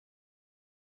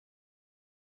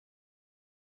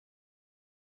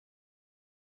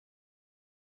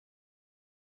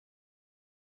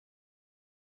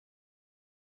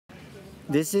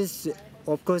This is,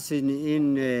 of course,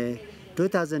 in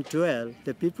 2012,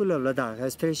 the people of Ladakh,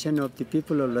 aspiration of the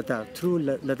people of Ladakh, through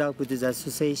Ladakh Buddhist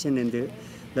Association and the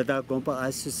Ladakh Gompa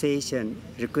Association,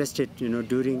 requested,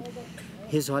 during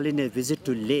His Holiness visit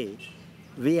to Leh,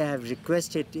 we have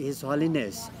requested His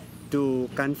Holiness to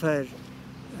confer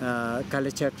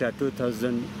Kalachakra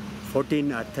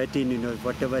 2014 or 13,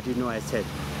 whatever, I said.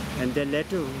 And the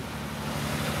letter.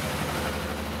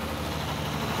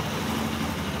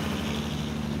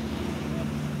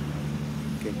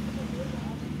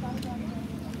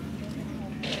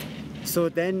 So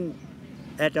then,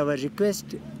 at our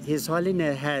request, His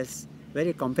Holiness has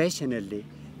very compassionately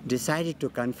decided to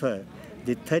confer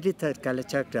the 33rd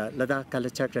Kalachakra, Ladakh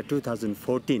Kalachakra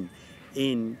 2014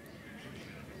 in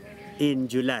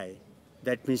July.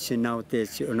 That means now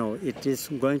this, it is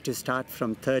going to start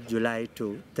from 3rd July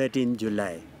to 13th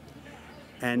July.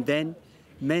 And then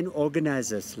main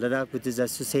organizers, Ladakh Buddhist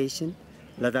Association,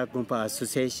 Ladakh Gompa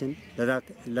Association,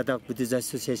 Ladakh Buddhist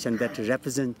Association that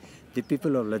represent the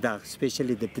people of Ladakh,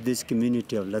 especially the Buddhist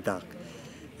community of Ladakh.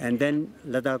 And then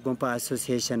Ladakh Gompa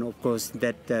Association, of course,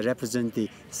 that represent the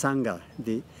Sangha.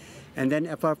 And then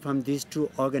apart from these two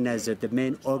organizers, the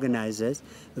main organizers,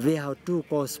 we have two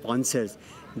co-sponsors,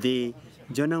 the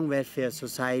Jonang Welfare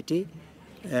Society,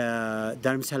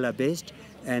 Dharamsala based,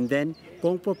 and then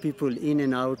Kongpo people in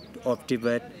and out of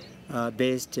Tibet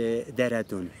based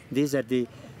Dehradun. These are the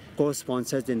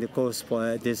co-sponsors and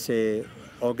the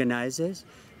organizers.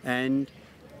 And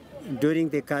during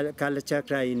the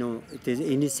Kalachakra,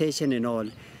 the initiation and all,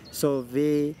 so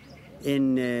we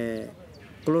in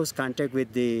close contact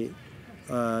with the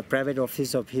private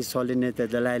office of His Holiness the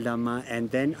Dalai Lama,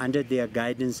 and then under their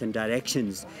guidance and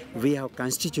directions, we have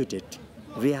constituted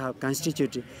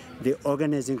the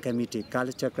organizing committee,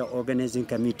 Kalachakra organizing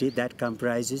committee, that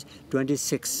comprises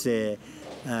 26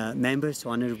 members,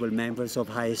 honorable members of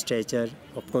high stature,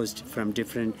 of course, from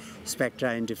different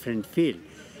spectra and different field.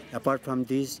 Apart from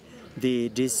this, the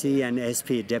DC and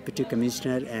SP, Deputy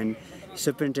Commissioner and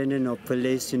Superintendent of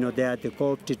Police, they are the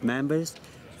co-opted members,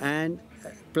 and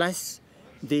plus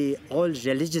the all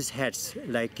religious heads,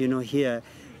 like, here,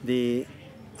 the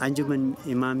Anjuman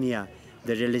Imamia,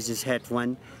 the religious head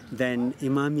one, then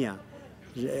Imamia,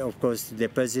 of course, the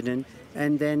president,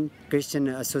 and then Christian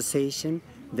Association,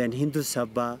 then Hindu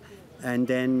Sabha, and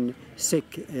then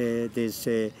Sikh, this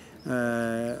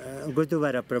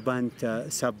Gurdwara Prabandh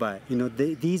Sabha.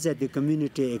 These are the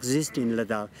community exist in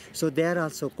Ladakh. So they are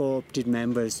also co-opted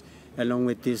members along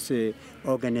with this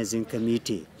organizing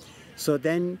committee. So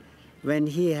then, when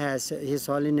His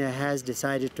Holiness has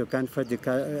decided to confer the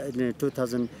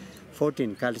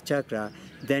 2014 Kalachakra,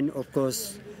 then of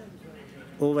course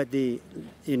over the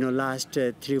last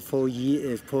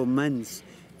 3-4 months,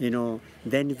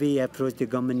 then we approached the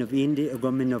government of India,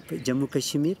 government of Jammu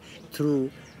Kashmir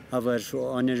through our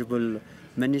honorable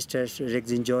ministers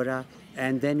Regzin Jora,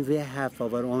 and then we have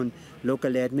our own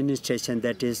local administration,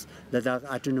 that is Ladakh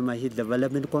Autonomous Hill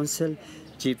Development Council,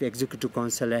 Chief Executive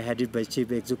Councillor headed by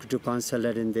Chief Executive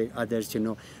Councillor and the others,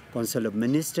 Council of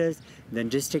Ministers, then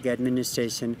District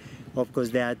Administration. Of course,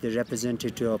 they are the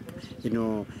representative of,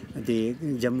 the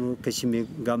Jammu Kashmir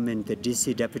government, the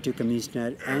DC Deputy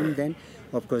Commissioner, and then,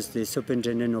 of course, the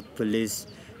Superintendent of Police,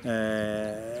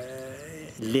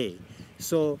 Leh.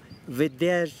 So, with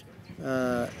their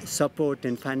support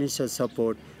and financial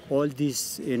support, all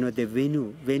these, the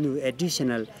venue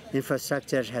additional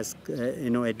infrastructure has,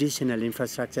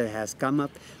 come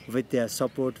up with their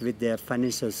support, with their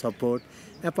financial support.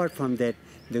 Apart from that,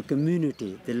 the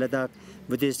community, the Ladakh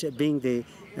Buddhist, being the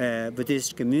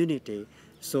Buddhist community,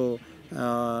 so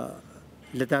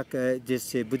Ladakh,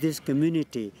 this Buddhist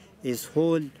community is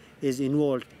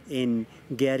involved in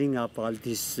gearing up all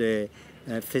these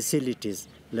facilities.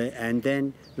 And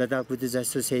then Ladakh Buddhist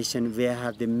Association, we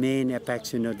have the main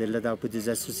apex, the Ladakh Buddhist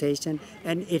Association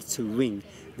and its wing,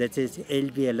 that is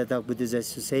LBA, Ladakh Buddhist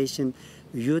Association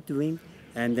Youth Wing,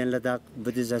 and then Ladakh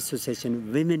Buddhist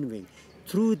Association Women Wing.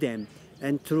 Through them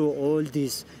and through all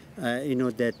these,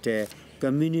 that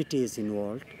community is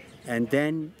involved. And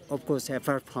then, of course,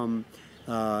 apart from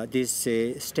these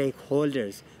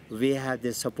stakeholders, we have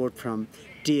the support from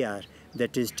TR,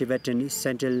 that is Tibetan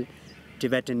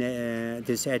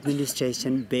this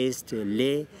administration based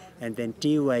Leh, and then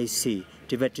TYC,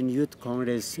 Tibetan Youth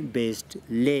Congress based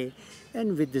Leh,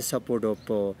 and with the support of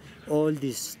all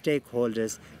these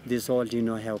stakeholders, this all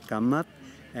have come up.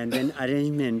 And then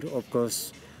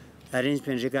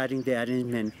regarding the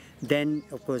arrangement, then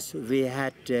of course we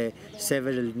had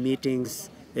several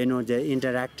meetings, the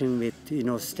interacting with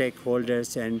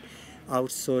stakeholders and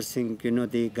outsourcing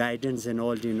the guidance and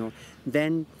all.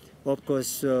 Then of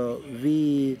course,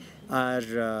 we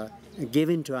are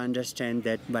given to understand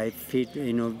that by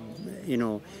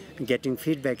getting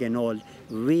feedback and all,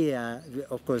 we are,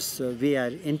 of course, we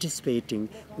are anticipating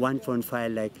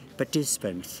 1.5 lakh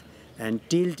participants, and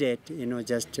till date,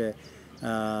 just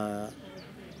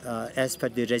as per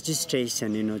the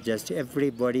registration, just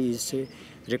everybody is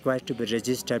required to be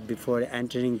registered before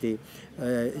entering the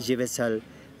Jivesal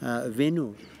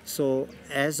venue. So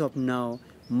as of now,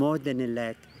 more than a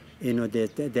lakh,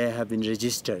 they have been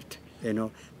registered,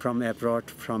 from abroad,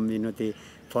 from, the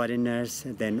foreigners,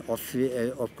 then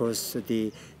of course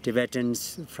the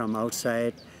Tibetans from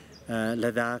outside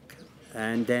Ladakh,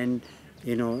 and then,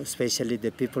 especially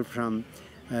the people from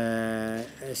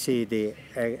across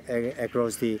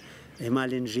the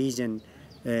Himalayan region,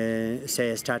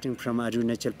 say starting from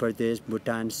Arunachal Pradesh,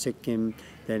 Bhutan, Sikkim,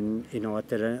 then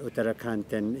Uttarakhand,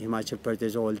 then Himachal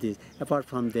Pradesh, all these. Apart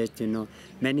from that,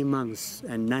 many monks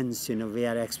and nuns, we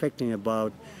are expecting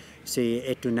about, say,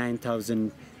 8,000 to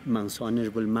 9,000 monks,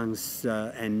 honorable monks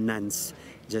and nuns,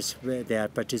 just where they are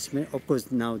participating. Of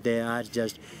course, now they have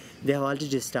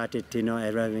already started,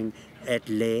 arriving at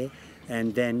Leh,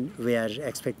 and then we are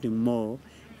expecting more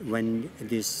when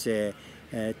this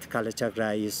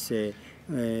Kalachakra is,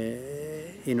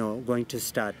 going to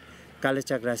start.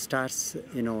 Kalachakra starts,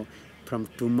 from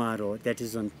tomorrow, that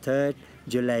is on 3rd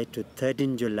July to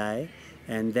 13 July,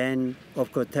 and then,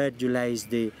 of course, 3rd July is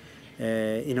the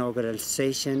inaugural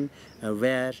session,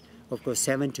 where, of course,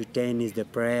 7 to 10 is the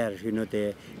prayer,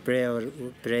 the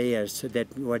prayers. So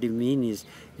that what you mean is,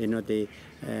 the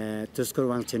Tuskor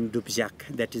Wangchen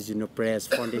Dupjak, that is, prayers,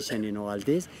 foundation, all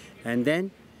this. And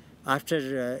then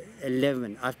after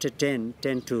 11, after 10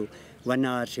 to 1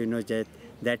 hour,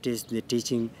 that is the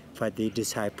teaching for the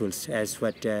disciples, as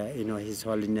what, His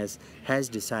Holiness has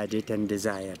decided and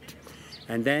desired.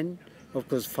 And then, of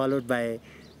course, followed by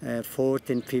 4th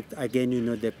and 5th, again,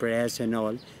 the prayers and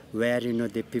all, where,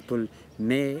 the people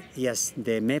may, yes,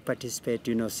 they may participate,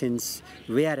 since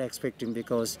we are expecting,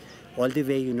 because all the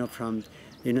way, from,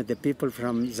 the people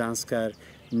from Zanskar,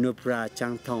 Nupra,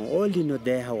 Changthong, all,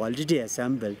 they have already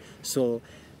assembled. So,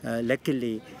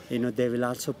 luckily, they will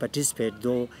also participate,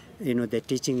 though, the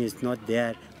teaching is not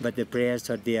there, but the prayers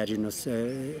are there,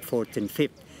 4th and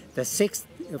 5th. The 6th,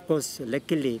 of course,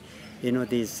 luckily,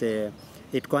 this,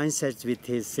 it coincides with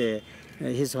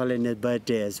His Holiness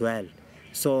birthday as well.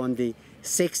 So on the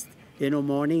 6th,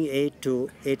 morning 8 to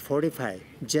 8:45,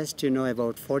 just,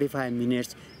 about 45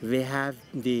 minutes, we have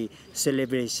the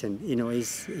celebration,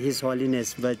 His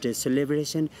Holiness birthday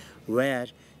celebration, where,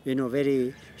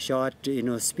 very short,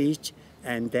 speech,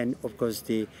 and then, of course,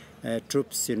 the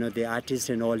troops, the artists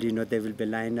and all, they will be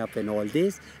lined up and all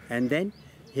this, and then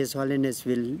His Holiness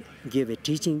will give a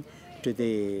teaching to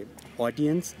the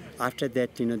audience. After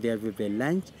that, there will be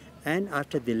lunch, and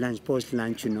after the lunch,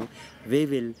 post-lunch, we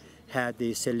will have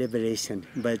the celebration,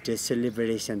 birthday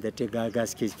celebration, the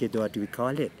Gagas Kizkid, what we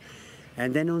call it.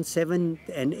 And then on 7th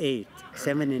and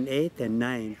 8th and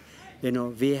 9th,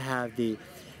 we have the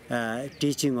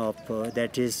teaching of,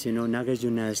 that is,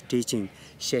 Nagarjuna's teaching,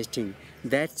 Shesting.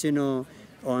 That's,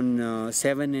 on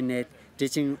 7 and 8,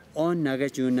 teaching on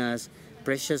Nagarjuna's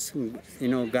precious,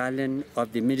 garland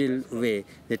of the middle way,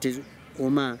 that is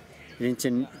Uma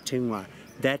Rinchen Tingwa.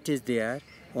 That is there.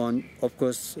 On, of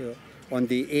course, on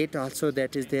the 8th also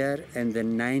that is there, and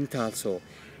then 9th also.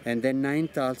 And then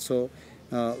 9th also,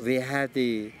 we have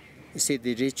the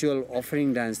ritual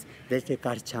offering dance, that's the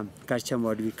Karcham,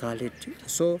 what we call it.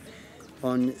 So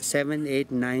on 7th,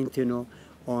 8th, 9th,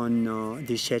 on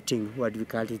the setting, what we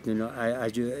call it,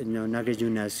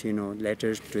 Nagarjuna's,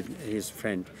 letters to his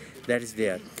friend, that is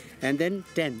there. And then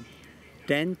 10th,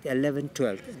 11th,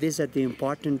 12th. These are the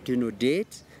important,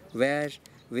 dates where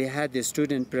we have the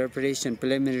student preparation,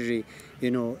 preliminary,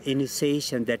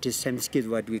 initiation, that is Sanskrit,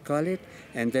 what we call it,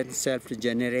 and then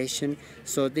self-generation.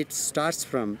 So it starts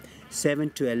from 7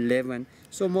 to 11.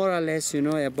 So more or less,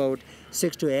 about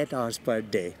 6 to 8 hours per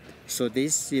day. So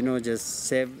this, just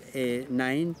 7,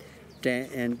 9, 10,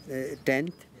 and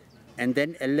 10th, and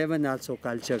then 11 also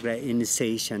Kalachakra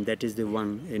initiation. That is the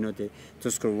one, the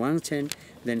Tuskor Wangchen,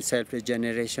 then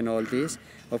self-generation, all this.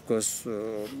 Of course,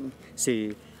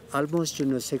 almost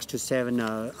 6 to 7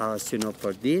 hours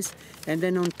for this. And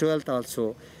then on 12th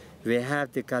also we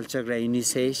have the Kalachakra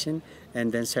initiation,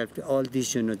 and then all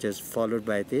this just followed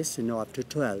by this up to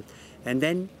 12. And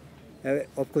then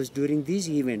of course during these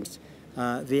events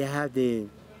we have the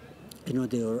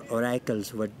the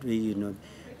oracles, what we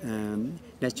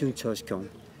Nachung Choskyong,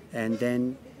 and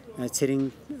then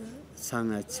Tsiring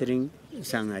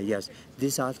Sanga, yes.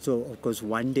 This also, of course,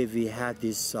 one day we have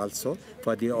this also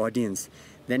for the audience.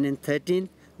 Then in 13th,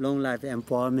 long life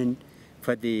empowerment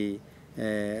for the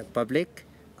public,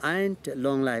 and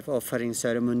long life offering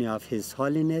ceremony of His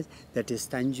Holiness, that is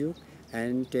Tanjuk,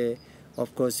 and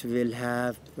of course we will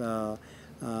have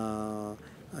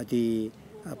the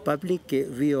public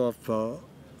view of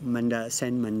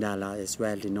Saint Mandala as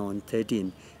well, on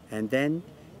 13, and then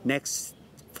next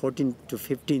 14 to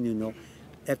 15,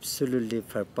 absolutely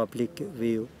for public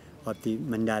view of the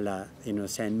Mandala,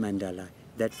 Saint Mandala.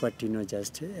 That's what,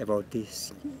 just about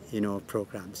these,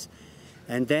 programs.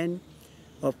 And then,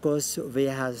 of course, we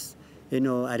have,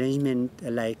 arrangement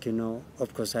like,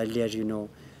 of course, earlier,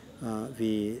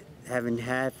 we haven't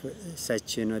had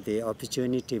such, the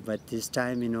opportunity, but this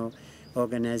time,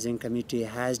 organizing committee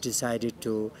has decided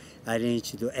to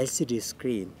arrange the LCD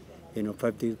screen,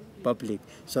 for the public.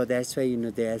 So that's why,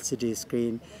 the LCD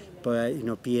screen,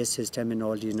 PA system and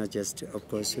all, just, of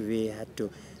course, we had to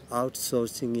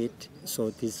outsourcing it. So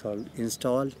this all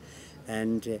installed,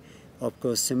 and of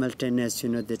course, simultaneous,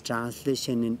 the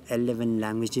translation in 11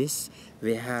 languages.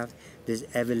 We have these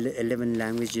 11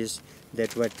 languages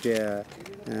that what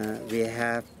we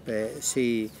have,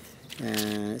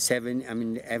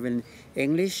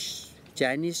 English,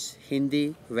 Chinese,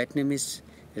 Hindi, Vietnamese,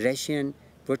 Russian,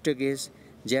 Portuguese,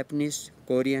 Japanese,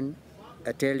 Korean,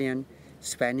 Italian,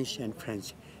 Spanish, and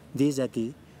French. These are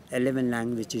the 11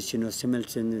 languages,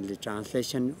 simultaneously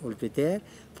translation will be there,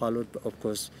 followed, of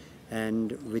course,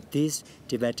 and with this,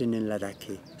 Tibetan and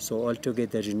Ladakhi. So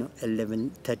altogether,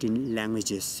 13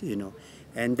 languages,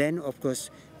 And then, of course,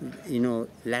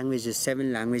 languages,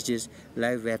 7 languages,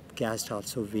 live webcast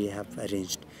also we have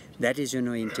arranged. That is,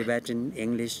 in Tibetan,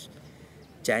 English,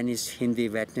 Chinese, Hindi,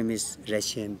 Vietnamese,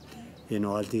 Russian,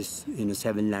 all these,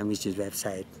 7 languages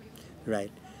website,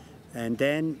 right? And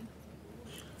then,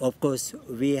 of course,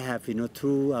 we have,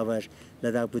 through our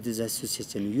Ladakh Buddhist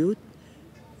Association Youth,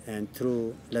 and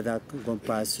through Ladakh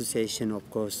Gompa Association, of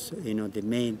course, the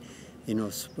main,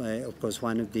 of course,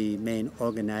 one of the main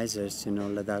organizers,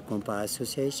 Ladakh Gompa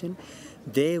Association,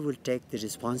 they will take the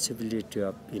responsibility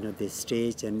of, the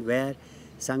stage and where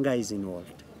Sangha is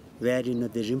involved, where, the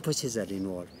Rinpoches are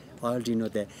involved, all,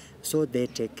 so they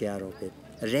take care of it.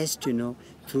 Rest,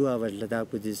 through our Ladakh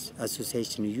Buddhist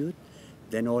Association Youth,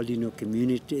 then all,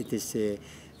 community, this, the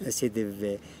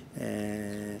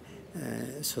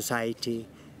society,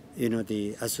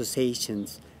 the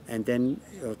associations, and then,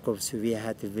 of course, we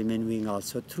had the women wing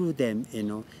also. Through them,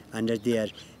 under their,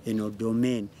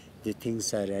 domain, the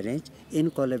things are arranged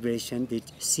in collaboration with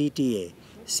CTA,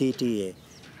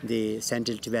 the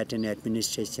Central Tibetan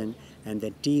Administration, and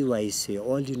the TYC.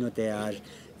 All, they are,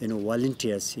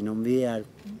 volunteers. We are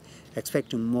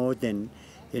expecting more than,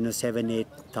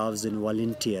 7,000-8,000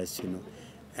 volunteers,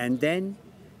 And then,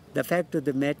 the fact of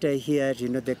the matter here,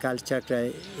 the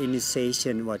Kalachakra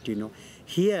initiation,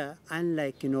 here,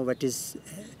 unlike,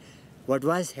 what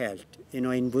was held,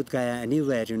 in Bodh Gaya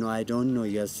anywhere, I don't know,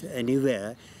 yes,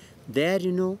 anywhere, there,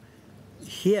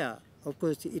 here, of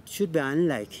course, it should be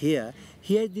unlike here.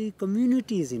 Here, the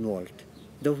community is involved.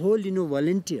 The whole,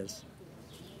 volunteers,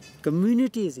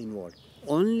 community is involved.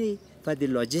 Only for the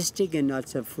logistic and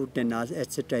also food and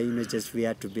etc., just we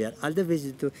have to bear.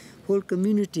 Otherwise, the whole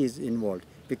community is involved.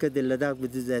 Because the Ladakh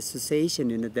Buddhist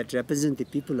Association, that represents the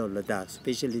people of Ladakh,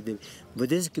 especially the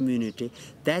Buddhist community,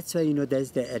 that's why,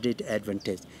 that's the added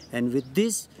advantage. And with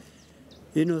this,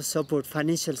 support,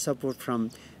 financial support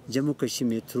from Jammu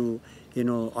Kashmir through,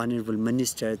 Honorable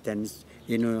Minister, then,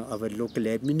 our local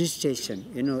administration,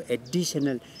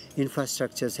 additional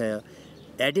infrastructures are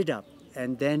added up.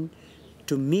 And then,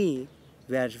 to me,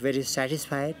 we are very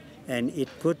satisfied, and it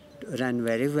could run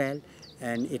very well,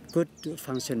 and it could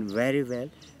function very well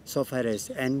so far as,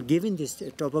 and given this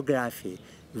topography,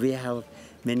 we have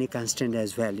many constraints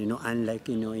as well, unlike,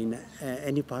 in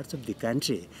any parts of the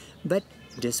country. But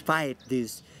despite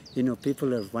this,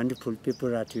 people are wonderful,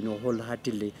 people are,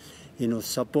 wholeheartedly,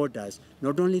 support us.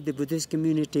 Not only the Buddhist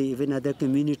community, even other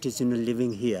communities,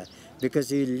 living here,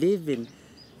 because we live in,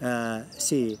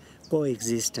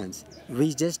 coexistence.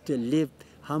 We just live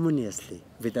harmoniously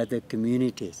with other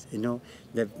communities,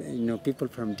 people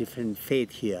from different faith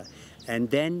here. And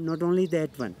then not only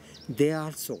that one, they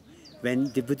also,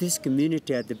 when the Buddhist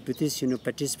community or the Buddhist,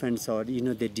 participants or,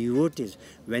 the devotees,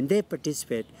 when they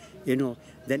participate,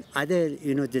 then other,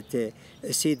 the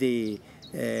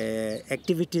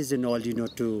activities and all,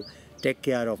 to take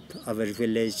care of our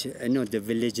village, the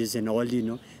villages and all,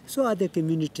 so other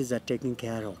communities are taken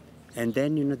care of. And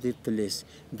then, the police,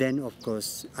 then of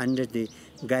course, under the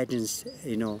guidance,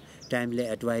 timely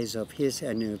advice of his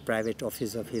and private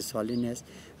office of His Holiness,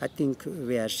 I think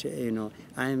we are,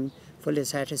 I am fully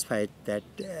satisfied that,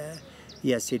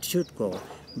 yes, it should go.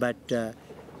 But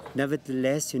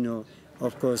Nevertheless,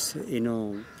 of course,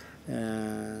 the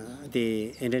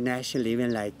international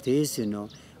event like this,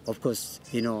 of course,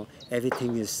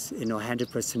 everything is,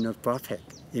 100% not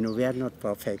perfect. We are not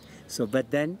perfect. So, but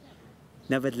then,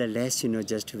 nevertheless,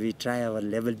 just we try our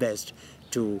level best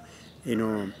to,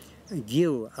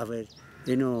 give our,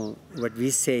 what we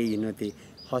say, the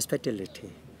hospitality,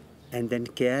 and then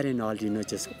care and all,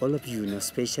 just all of you,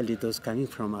 especially those coming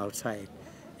from outside,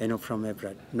 from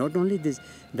abroad. Not only this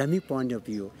Dhami point of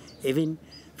view, even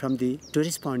from the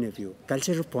tourist point of view,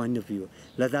 cultural point of view,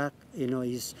 Ladakh,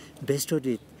 is bestowed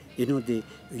with, the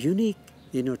unique,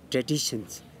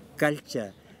 traditions,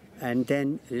 culture, and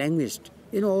then language,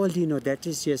 all, that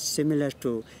is just similar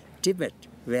to Tibet.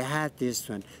 We have this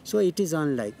one. So it is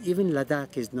unlike, even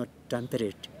Ladakh is not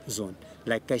temperate zone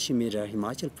like Kashmir or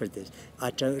Himachal Pradesh,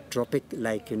 or tropic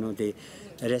like, the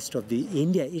rest of the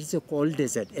India. It's a cold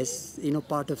desert, as,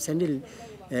 part of Central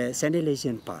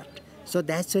Asian part. So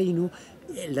that's why,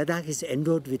 Ladakh is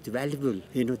endowed with valuable,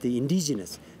 the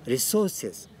indigenous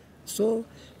resources. So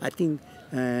I think,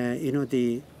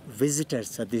 the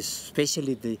visitors,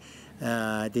 especially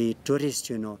the tourists,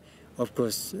 of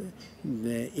course,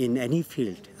 in any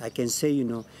field, I can say,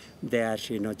 they are,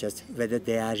 just whether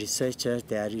they are researchers,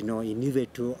 they are,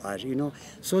 innovative, or,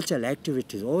 social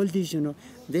activities, all these,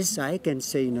 this I can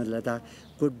say, Ladakh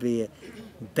could be a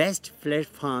best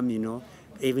platform,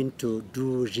 even to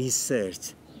do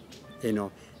research.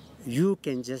 You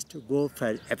can just go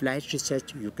for applied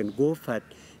research, you can go for,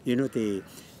 the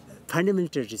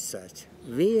fundamental research.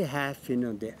 We have,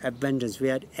 the abundance, we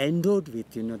are endowed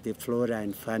with, the flora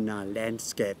and fauna,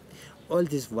 landscape, all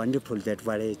this wonderful that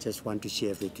what I just want to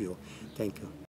share with you. Thank you.